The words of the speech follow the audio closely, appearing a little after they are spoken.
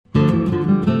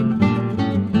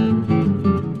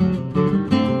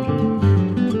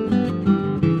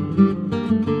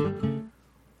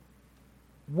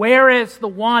Where is the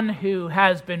one who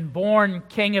has been born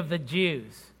King of the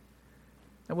Jews?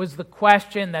 That was the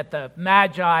question that the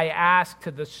Magi asked to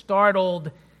the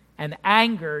startled and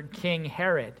angered King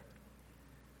Herod.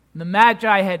 The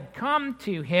Magi had come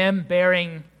to him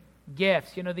bearing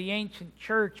gifts. You know, the ancient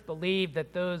church believed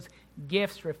that those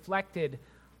gifts reflected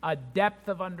a depth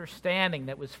of understanding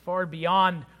that was far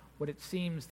beyond what it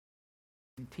seems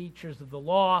teachers of the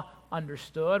law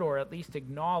understood or at least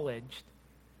acknowledged.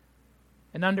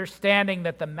 An understanding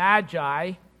that the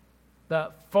Magi,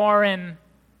 the foreign,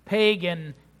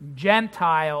 pagan,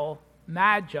 Gentile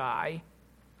Magi,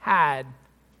 had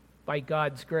by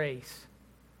God's grace.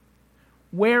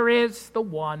 Where is the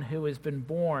one who has been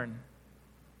born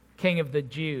King of the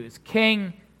Jews?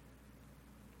 King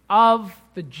of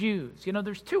the Jews. You know,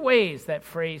 there's two ways that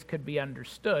phrase could be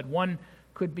understood. One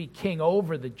could be king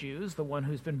over the Jews, the one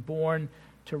who's been born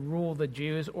to rule the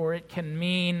Jews, or it can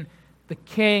mean the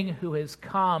king who has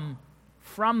come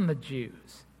from the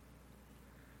Jews.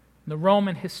 The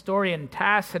Roman historian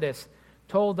Tacitus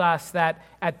told us that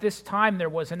at this time there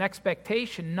was an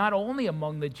expectation not only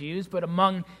among the Jews, but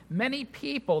among many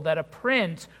people that a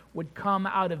prince would come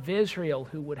out of Israel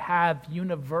who would have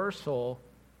universal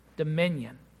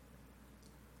dominion.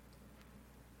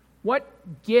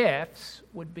 What gifts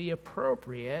would be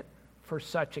appropriate for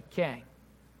such a king?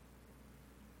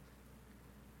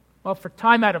 Well, for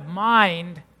time out of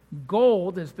mind,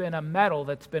 gold has been a metal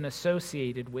that's been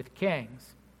associated with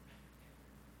kings.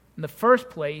 In the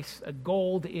first place, a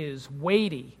gold is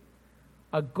weighty.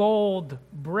 A gold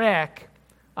brick,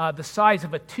 the size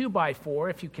of a 2x4,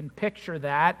 if you can picture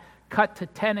that, cut to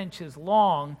 10 inches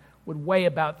long, would weigh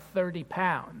about 30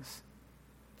 pounds.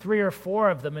 3 or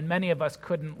 4 of them, and many of us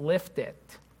couldn't lift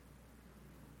it.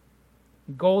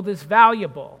 Gold is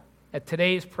valuable. At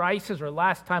today's prices, or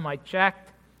last time I checked,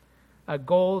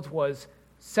 gold was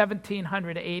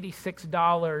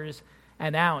 $1,786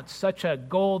 an ounce. Such a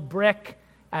gold brick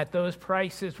at those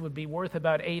prices would be worth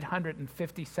about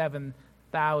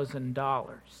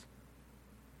 $857,000.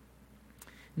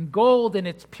 Gold in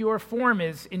its pure form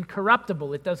is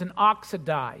incorruptible. It doesn't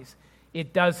oxidize.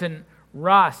 It doesn't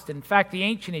rust. In fact, the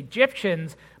ancient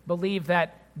Egyptians believed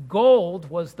that gold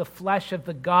was the flesh of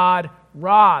the god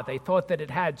Ra. They thought that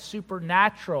it had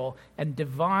supernatural and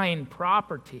divine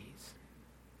properties.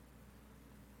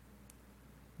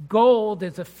 Gold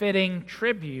is a fitting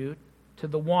tribute to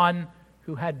the one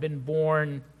who had been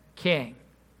born king.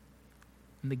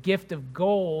 And the gift of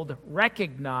gold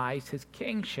recognized his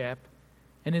kingship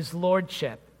and his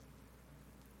lordship.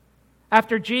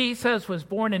 After Jesus was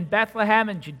born in Bethlehem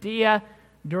in Judea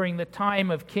during the time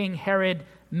of King Herod,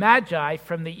 Magi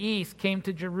from the east came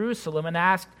to Jerusalem and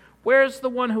asked, "Where's the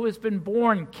one who has been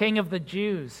born King of the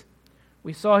Jews?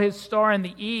 We saw his star in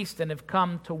the east and have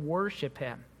come to worship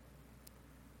him."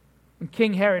 When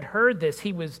King Herod heard this,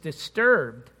 he was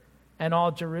disturbed, and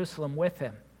all Jerusalem with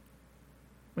him.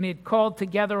 When he had called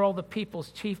together all the people's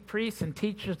chief priests and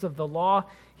teachers of the law,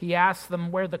 he asked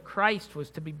them where the Christ was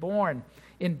to be born.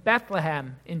 "In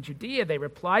Bethlehem, in Judea," they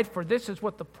replied, "for this is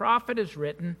what the prophet has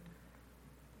written.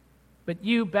 But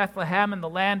you, Bethlehem, in the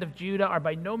land of Judah, are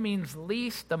by no means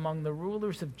least among the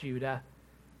rulers of Judah,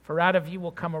 for out of you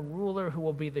will come a ruler who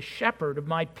will be the shepherd of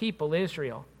my people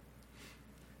Israel."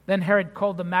 Then Herod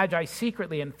called the Magi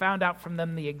secretly and found out from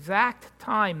them the exact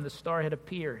time the star had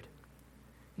appeared.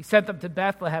 He sent them to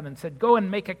Bethlehem and said, "Go and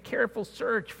make a careful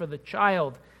search for the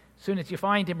child. As soon as you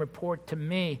find him, report to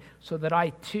me, so that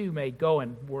I too may go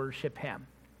and worship him."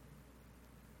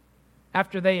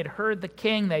 After they had heard the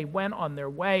king, they went on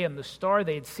their way, and the star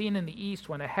they had seen in the east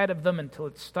went ahead of them until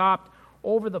it stopped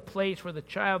over the place where the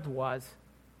child was.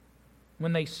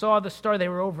 When they saw the star, they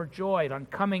were overjoyed. On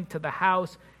coming to the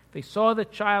house, they saw the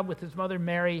child with his mother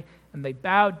Mary, and they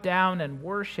bowed down and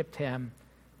worshipped him.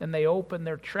 Then they opened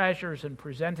their treasures and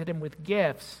presented him with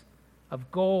gifts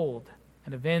of gold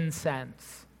and of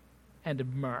incense and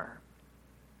of myrrh.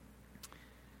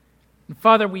 And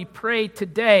Father, we pray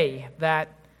today that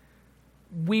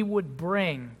we would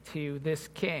bring to this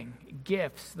king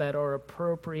gifts that are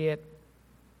appropriate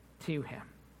to him.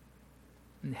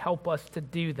 And help us to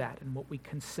do that in what we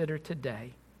consider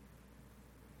today.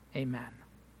 Amen.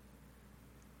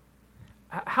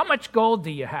 How much gold do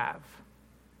you have?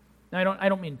 Now, I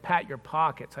don't mean pat your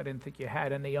pockets. I didn't think you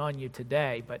had any on you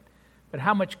today, but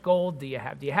how much gold do you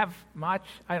have? Do you have much?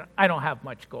 I don't have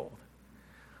much gold.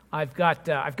 I've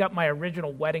got my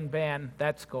original wedding band.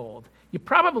 That's gold. You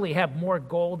probably have more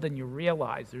gold than you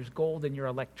realize. There's gold in your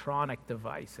electronic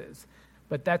devices,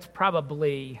 but that's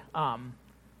probably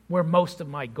where most of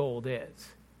my gold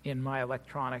is, in my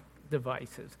electronic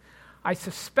devices. I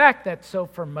suspect that's so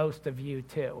for most of you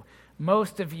too.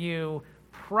 most of you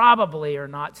probably are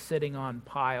not sitting on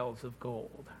piles of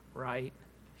gold, right?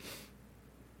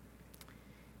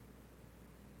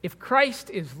 If Christ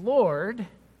is Lord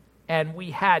and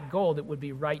we had gold, it would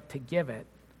be right to give it.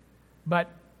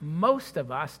 But most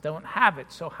of us don't have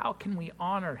it, so how can we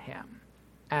honor him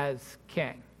as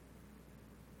king?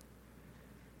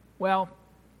 Well,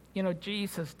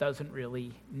 Jesus doesn't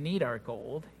really need our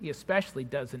gold. He especially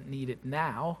doesn't need it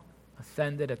now,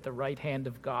 ascended at the right hand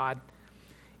of God.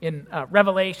 In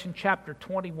Revelation chapter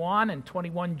 21 and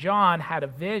 21, John had a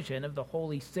vision of the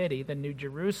holy city, the New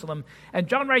Jerusalem. And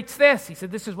John writes this. He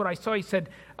said, this is what I saw. He said,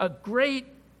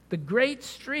 the great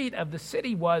street of the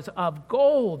city was of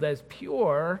gold, as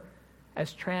pure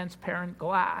as transparent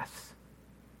glass.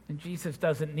 And Jesus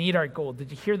doesn't need our gold.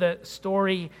 Did you hear the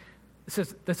story?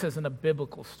 This isn't a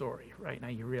biblical story, right? Now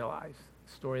you realize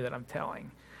the story that I'm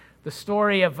telling. The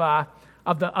story of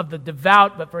the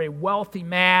devout but very wealthy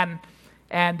man.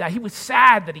 And he was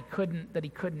sad that he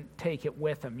couldn't take it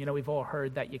with him. We've all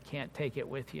heard that you can't take it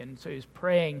with you. And so he was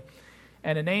praying,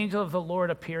 and an angel of the Lord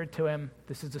appeared to him.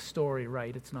 This is a story,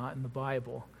 right? It's not in the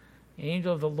Bible. The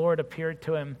angel of the Lord appeared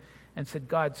to him and said,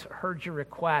 God's heard your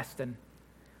request, and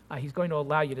he's going to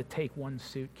allow you to take one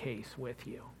suitcase with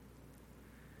you.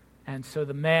 And so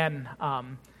the man,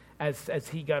 as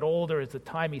he got older, as the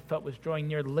time he thought was drawing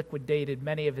near, liquidated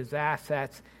many of his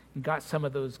assets and got some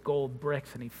of those gold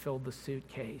bricks, and he filled the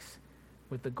suitcase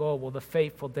with the gold. Well, the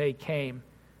fateful day came,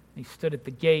 and he stood at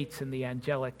the gates, and the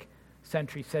angelic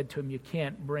sentry said to him, you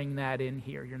can't bring that in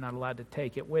here. You're not allowed to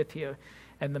take it with you.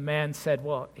 And the man said,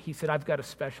 I've got a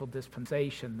special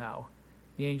dispensation, though.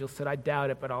 The angel said, I doubt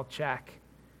it, but I'll check.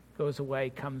 Goes away,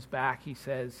 comes back. He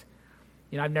says,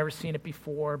 I've never seen it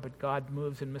before, but God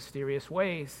moves in mysterious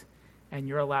ways, and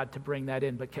you're allowed to bring that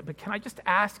in. But can I just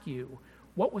ask you,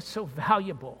 what was so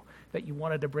valuable that you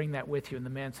wanted to bring that with you? And the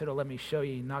man said, let me show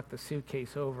you. He knocked the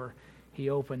suitcase over. He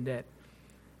opened it,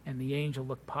 and the angel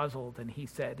looked puzzled, and he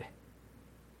said,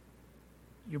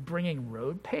 you're bringing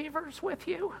road pavers with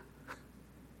you?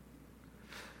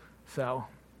 So,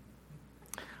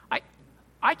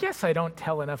 I guess I don't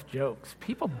tell enough jokes.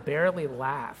 People barely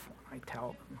laugh when I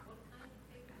tell them.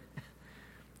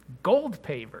 Gold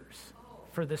pavers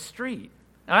for the street.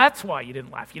 Now, that's why you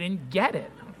didn't laugh. You didn't get it,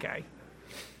 okay?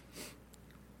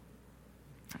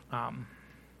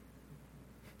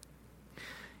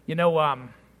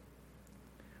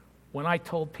 When I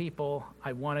told people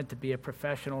I wanted to be a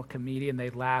professional comedian, they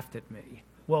laughed at me.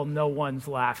 Well, no one's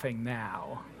laughing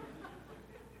now.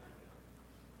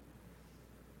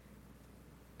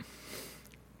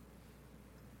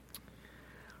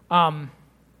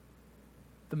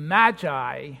 The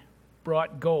Magi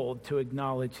brought gold to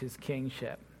acknowledge his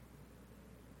kingship.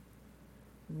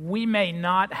 We may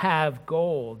not have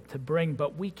gold to bring,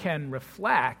 but we can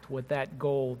reflect what that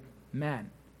gold meant.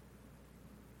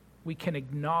 We can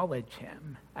acknowledge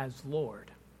him as Lord.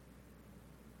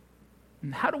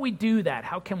 And how do we do that?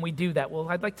 How can we do that? Well,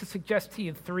 I'd like to suggest to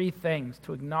you 3 things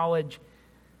to acknowledge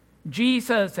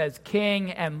Jesus as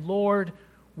King and Lord.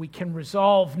 We can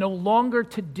resolve no longer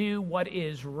to do what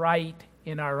is right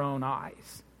in our own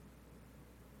eyes.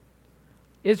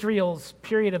 Israel's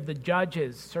period of the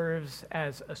Judges serves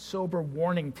as a sober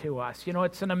warning to us.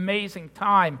 It's an amazing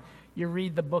time. You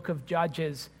read the book of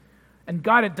Judges, and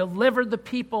God had delivered the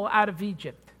people out of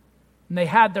Egypt. And they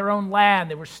had their own land.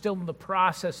 They were still in the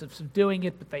process of subduing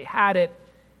it, but they had it.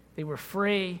 They were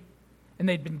free. And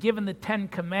they'd been given the 10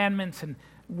 Commandments and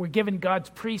were given God's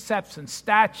precepts and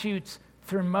statutes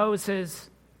through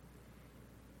Moses.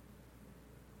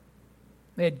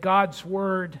 They had God's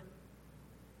word,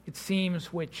 it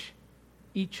seems, which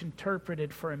each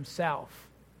interpreted for himself.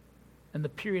 And the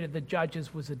period of the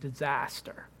Judges was a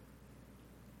disaster.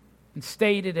 And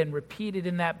stated and repeated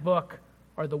in that book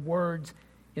are the words,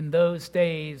 in those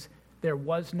days there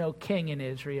was no king in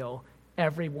Israel.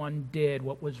 Everyone did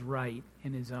what was right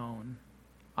in his own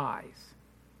eyes.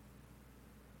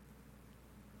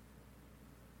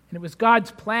 And it was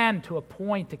God's plan to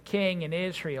appoint a king in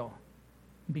Israel.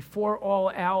 Before all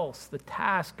else, the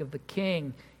task of the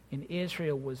king in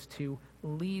Israel was to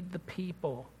lead the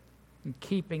people in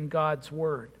keeping God's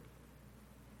word.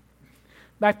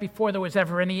 Back before there was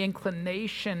ever any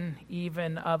inclination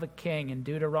even of a king, in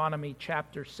Deuteronomy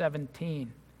chapter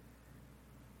 17,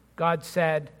 God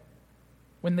said,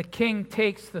 when the king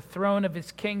takes the throne of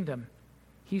his kingdom,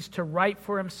 he's to write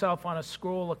for himself on a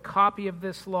scroll a copy of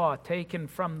this law taken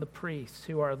from the priests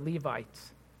who are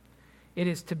Levites. It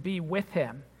is to be with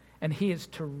him and he is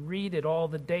to read it all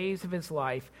the days of his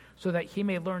life, so that he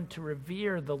may learn to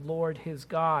revere the Lord his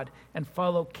God and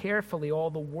follow carefully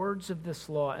all the words of this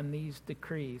law and these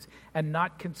decrees, and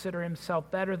not consider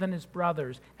himself better than his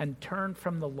brothers, and turn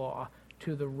from the law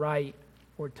to the right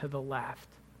or to the left.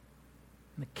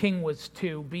 And the king was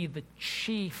to be the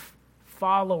chief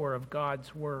follower of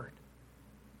God's word,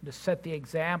 to set the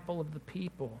example of the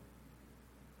people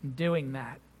in doing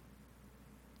that.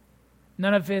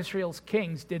 None of Israel's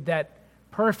kings did that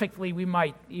perfectly. We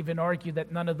might even argue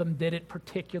that none of them did it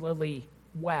particularly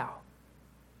well,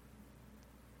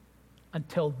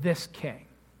 until this king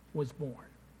was born.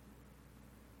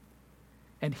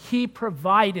 And he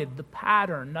provided the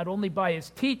pattern, not only by his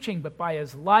teaching, but by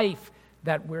his life,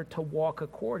 that we're to walk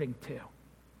according to.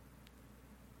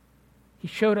 He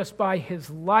showed us by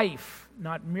his life,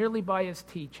 not merely by his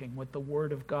teaching, what the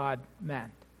Word of God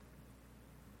meant.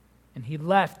 And he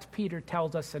left, Peter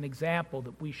tells us, an example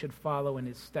that we should follow in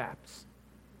his steps.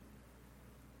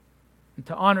 And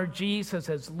to honor Jesus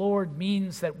as Lord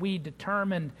means that we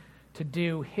determine to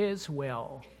do his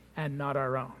will and not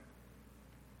our own.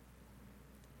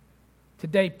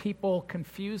 Today, people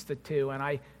confuse the two, and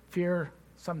I fear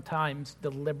sometimes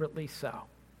deliberately so.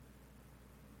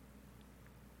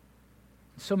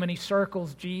 In so many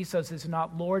circles, Jesus is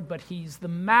not Lord, but he's the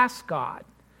mascot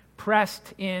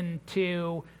pressed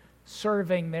into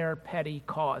serving their petty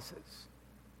causes.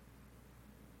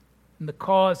 And the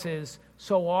cause is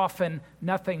so often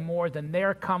nothing more than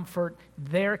their comfort,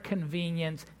 their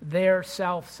convenience, their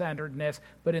self-centeredness,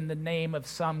 but in the name of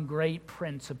some great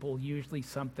principle, usually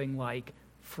something like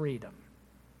freedom.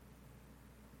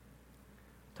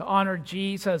 To honor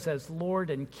Jesus as Lord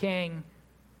and King,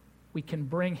 we can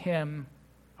bring him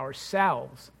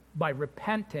ourselves by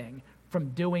repenting from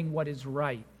doing what is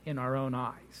right in our own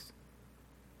eyes.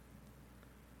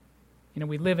 You know,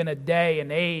 we live in a day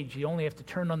and age, you only have to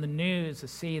turn on the news to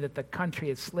see that the country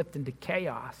has slipped into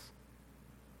chaos.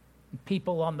 And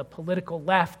people on the political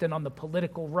left and on the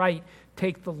political right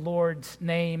take the Lord's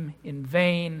name in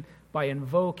vain by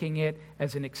invoking it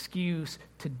as an excuse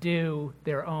to do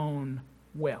their own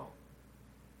will.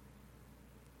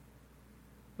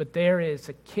 But there is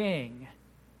a king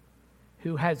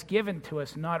who has given to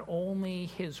us not only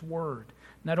his word,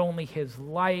 not only his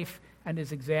life and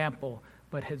his example,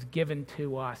 but has given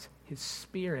to us his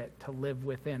Spirit to live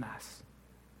within us.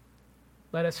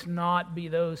 Let us not be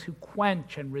those who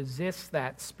quench and resist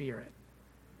that Spirit,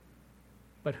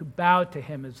 but who bow to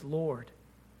him as Lord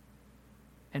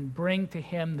and bring to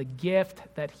him the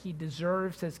gift that he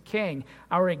deserves as King,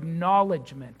 our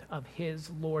acknowledgement of his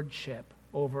lordship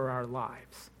over our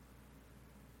lives.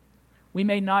 We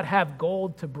may not have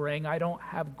gold to bring. I don't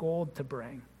have gold to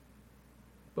bring.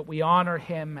 But we honor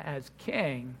him as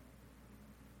King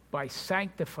by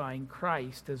sanctifying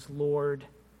Christ as Lord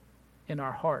in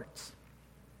our hearts.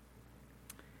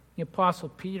 The Apostle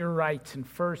Peter writes in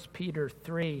 1 Peter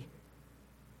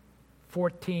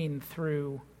 3:14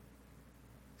 through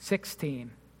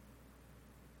 16.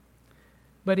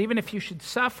 But even if you should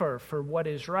suffer for what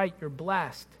is right, you're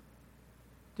blessed.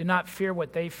 Do not fear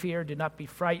what they fear. Do not be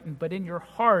frightened. But in your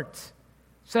hearts,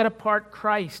 set apart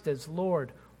Christ as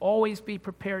Lord. Always be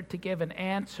prepared to give an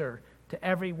answer to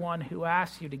everyone who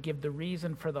asks you to give the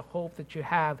reason for the hope that you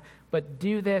have. But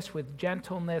do this with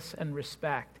gentleness and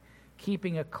respect,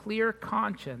 keeping a clear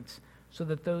conscience, so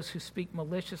that those who speak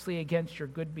maliciously against your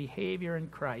good behavior in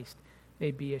Christ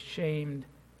may be ashamed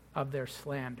of their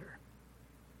slander.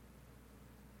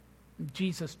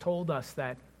 Jesus told us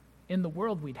that in the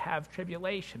world we'd have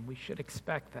tribulation. We should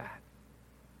expect that.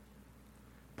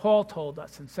 Paul told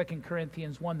us in 2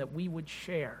 Corinthians 1 that we would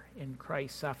share in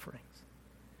Christ's sufferings.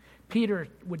 Peter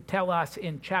would tell us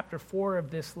in chapter 4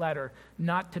 of this letter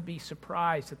not to be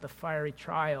surprised at the fiery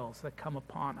trials that come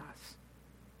upon us.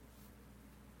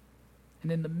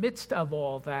 And in the midst of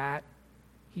all that,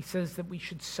 he says that we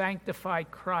should sanctify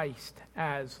Christ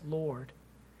as Lord,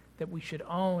 that we should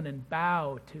own and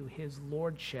bow to his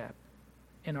lordship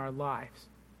in our lives.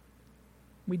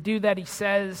 We do that, he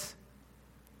says,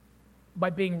 by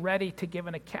being ready to give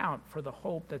an account for the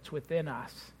hope that's within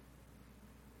us.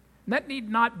 And that need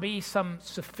not be some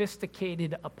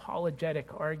sophisticated apologetic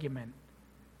argument,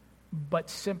 but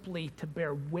simply to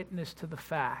bear witness to the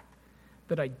fact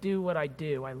that I do what I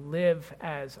do. I live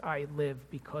as I live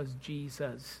because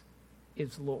Jesus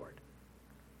is Lord.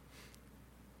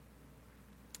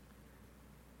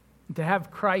 And to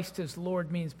have Christ as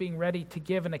Lord means being ready to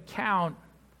give an account,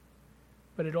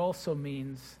 but it also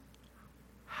means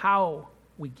how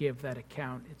we give that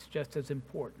account. It's just as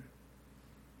important.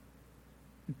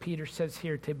 And Peter says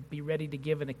here to be ready to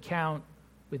give an account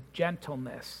with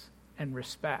gentleness and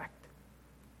respect.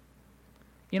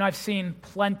 You know, I've seen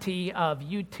plenty of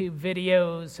YouTube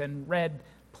videos and read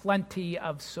plenty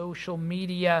of social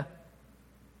media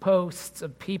posts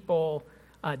of people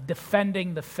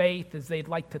defending the faith as they'd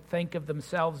like to think of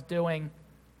themselves doing,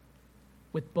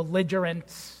 with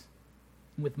belligerence,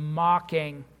 with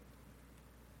mocking.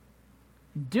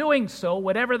 Doing so,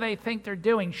 whatever they think they're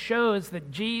doing, shows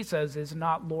that Jesus is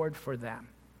not Lord for them.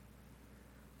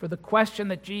 For the question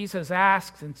that Jesus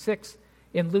asks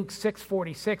in Luke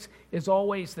 6:46 is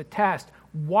always the test.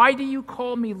 Why do you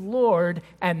call me Lord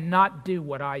and not do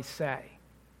what I say?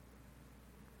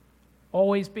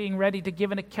 Always being ready to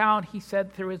give an account, he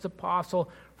said through his apostle,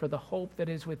 for the hope that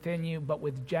is within you, but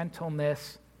with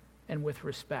gentleness and with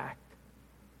respect.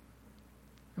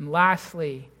 And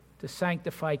lastly, to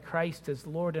sanctify Christ as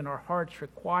Lord in our hearts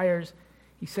requires,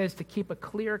 he says, to keep a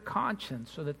clear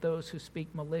conscience so that those who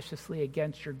speak maliciously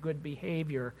against your good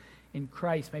behavior in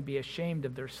Christ may be ashamed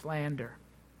of their slander.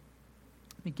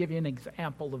 Let me give you an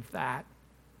example of that.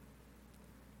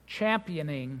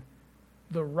 Championing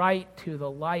the right to the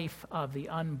life of the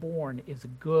unborn is a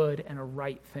good and a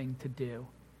right thing to do.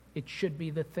 It should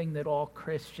be the thing that all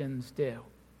Christians do.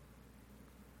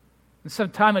 And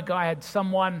some time ago, I had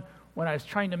someone, when I was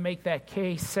trying to make that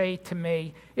case, say to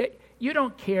me, you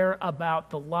don't care about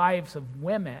the lives of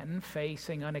women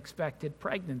facing unexpected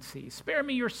pregnancies. Spare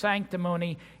me your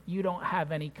sanctimony. You don't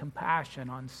have any compassion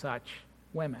on such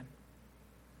women.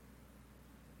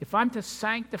 If I'm to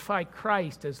sanctify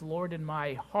Christ as Lord in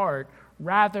my heart,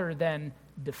 rather than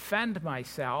defend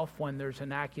myself when there's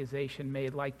an accusation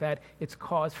made like that, it's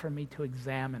cause for me to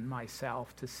examine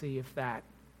myself to see if that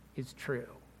is true.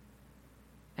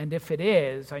 And if it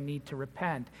is, I need to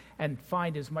repent and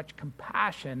find as much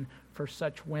compassion for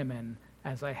such women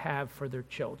as I have for their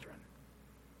children.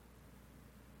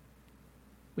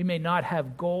 We may not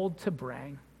have gold to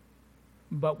bring,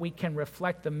 but we can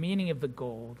reflect the meaning of the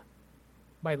gold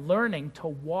by learning to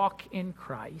walk in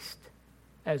Christ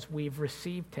as we've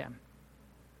received him.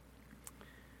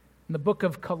 In the book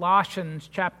of Colossians,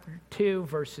 chapter 2,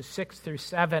 verses 6 through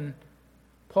 7,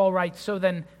 Paul writes, so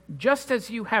then, just as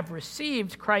you have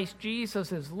received Christ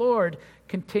Jesus as Lord,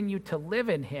 continue to live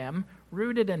in him,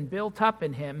 rooted and built up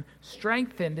in him,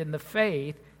 strengthened in the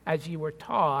faith as you were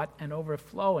taught, and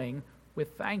overflowing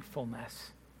with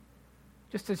thankfulness.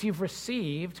 Just as you've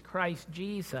received Christ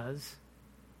Jesus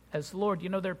as Lord. You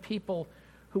know, there are people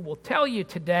who will tell you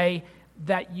today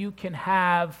that you can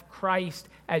have Christ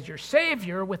as your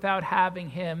Savior without having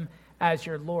him as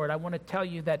your Lord. I want to tell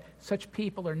you that such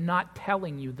people are not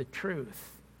telling you the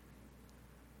truth.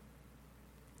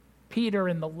 Peter,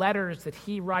 in the letters that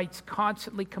he writes,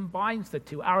 constantly combines the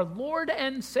two. Our Lord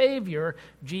and Savior,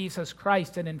 Jesus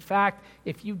Christ. And in fact,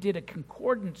 if you did a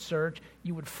concordance search,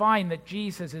 you would find that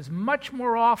Jesus is much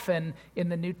more often in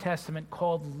the New Testament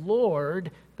called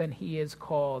Lord than he is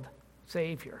called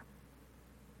Savior.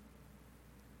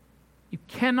 You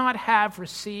cannot have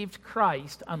received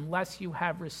Christ unless you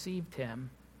have received him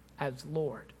as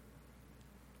Lord.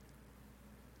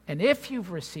 And if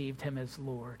you've received him as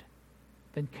Lord,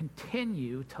 then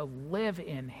continue to live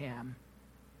in him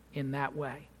in that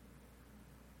way.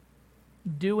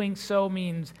 Doing so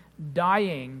means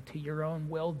dying to your own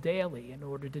will daily in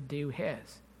order to do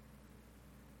his.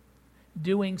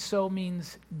 Doing so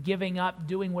means giving up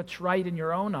doing what's right in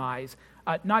your own eyes,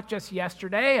 not just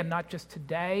yesterday and not just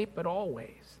today, but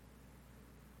always.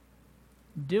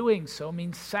 Doing so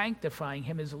means sanctifying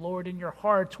him as Lord in your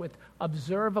hearts with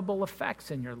observable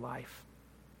effects in your life.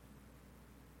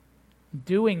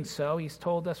 Doing so, he's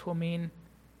told us, will mean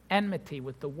enmity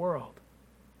with the world.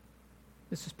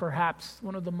 This is perhaps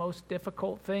one of the most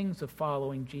difficult things of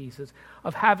following Jesus,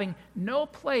 of having no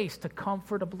place to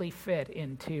comfortably fit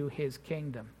into his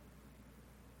kingdom.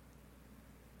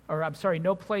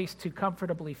 No place to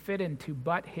comfortably fit into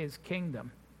but his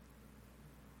kingdom.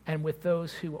 And with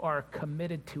those who are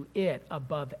committed to it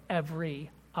above every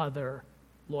other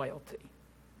loyalty.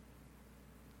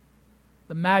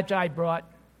 The Magi brought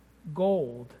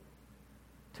gold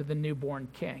to the newborn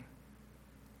king.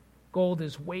 Gold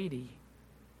is weighty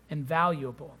and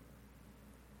valuable,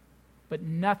 but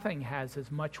nothing has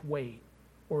as much weight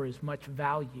or as much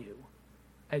value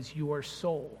as your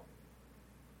soul.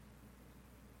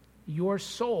 Your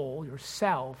soul,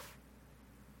 yourself,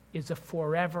 is a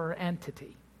forever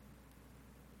entity,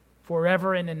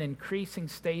 forever in an increasing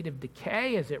state of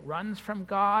decay as it runs from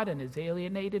God and is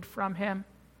alienated from him,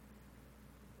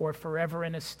 or forever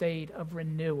in a state of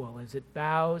renewal as it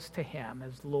bows to him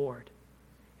as Lord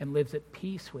and lives at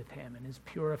peace with him and is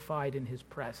purified in his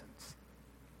presence.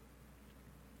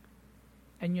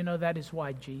 And you know, that is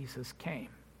why Jesus came,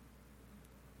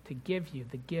 to give you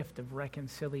the gift of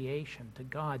reconciliation to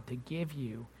God, to give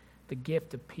you the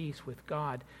gift of peace with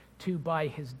God, to, by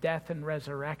his death and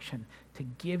resurrection, to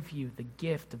give you the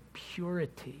gift of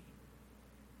purity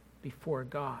before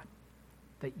God,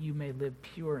 that you may live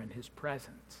pure in his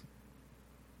presence.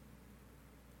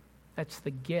 That's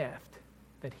the gift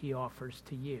that he offers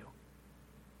to you.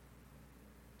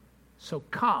 So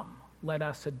come, let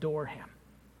us adore him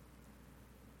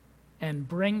and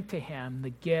bring to him the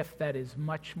gift that is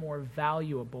much more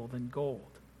valuable than gold.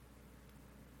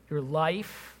 Your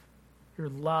life, your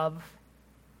love,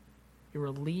 your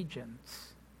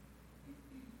allegiance,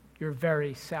 your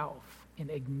very self, in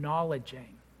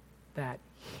acknowledging that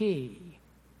he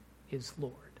is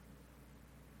Lord.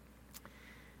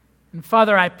 And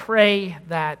Father, I pray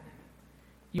that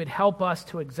you would help us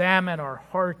to examine our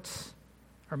hearts,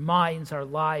 our minds, our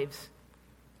lives,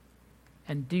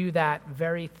 and do that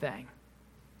very thing.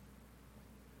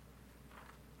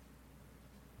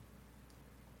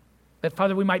 That,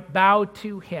 Father, we might bow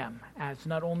to him as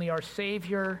not only our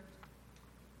Savior,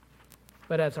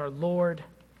 but as our Lord,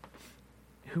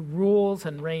 who rules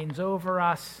and reigns over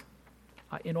us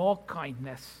in all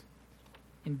kindness,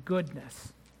 in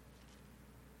goodness,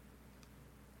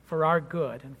 for our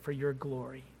good and for your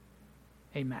glory.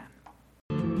 Amen.